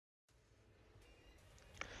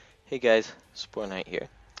Hey guys, Spore Knight here.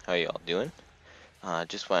 How y'all doing?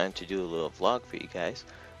 Just wanted to do a little vlog for you guys.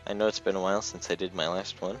 I know it's been a while since I did my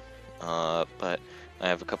last one, but I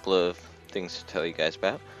have a couple of things to tell you guys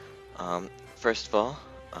about. First of all,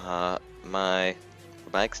 my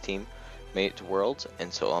robotics team made it to Worlds,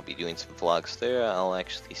 and so I'll be doing some vlogs there. I'll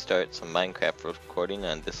actually start some Minecraft recording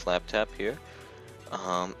on this laptop here.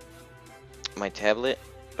 My tablet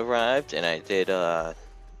arrived, and I did a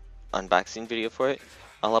unboxing video for it.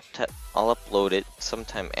 I'll upload it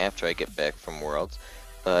sometime after I get back from Worlds,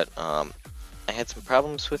 but I had some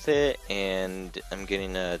problems with it, and I'm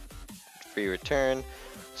getting a free return.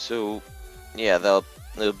 So yeah,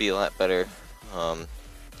 it'll be a lot better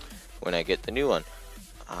when I get the new one.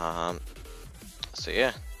 So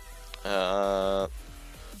yeah,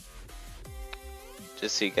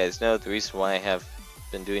 just so you guys know, the reason why I have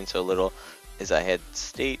been doing so little is I had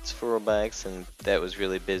states for robotics, and that was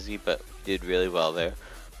really busy, but did really well there.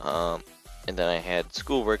 And then I had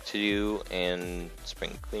schoolwork to do and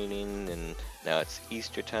spring cleaning, and now it's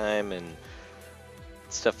Easter time and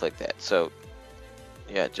stuff like that. So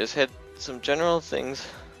yeah, just had some general things,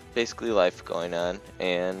 basically life going on,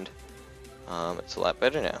 and it's a lot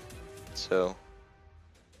better now. So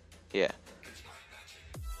yeah.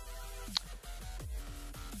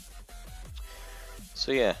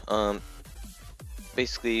 So yeah,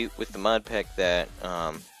 basically with the mod pack that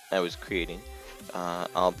I was creating,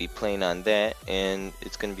 I'll be playing on that, and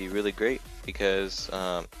it's going to be really great because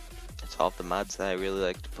it's all the mods that I really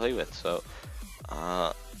like to play with. So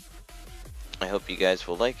I hope you guys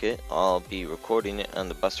will like it. I'll be recording it on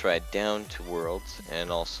the bus ride down to Worlds,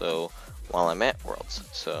 and also while I'm at Worlds.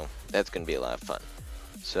 So that's going to be a lot of fun.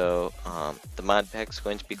 So the mod pack is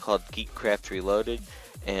going to be called Geekcraft Reloaded,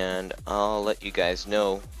 and I'll let you guys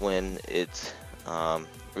know when it's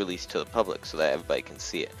released to the public so that everybody can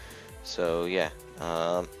see it. So yeah,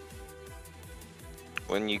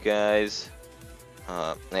 when you guys,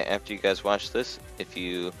 after you guys watch this, if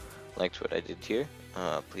you liked what I did here,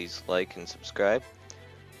 please like and subscribe.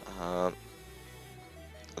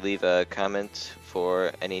 Leave a comment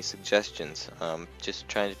for any suggestions. Just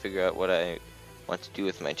trying to figure out what I want to do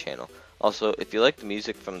with my channel. Also, if you like the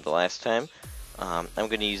music from the last time, I'm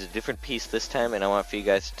going to use a different piece this time, and I want for you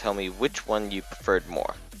guys to tell me which one you preferred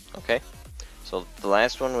more. Okay? So the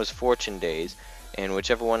last one was Fortune Days, and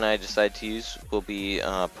whichever one I decide to use will be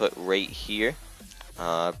put right here.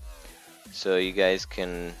 So you guys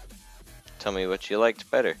can tell me what you liked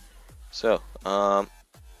better. So, have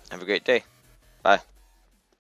a great day. Bye.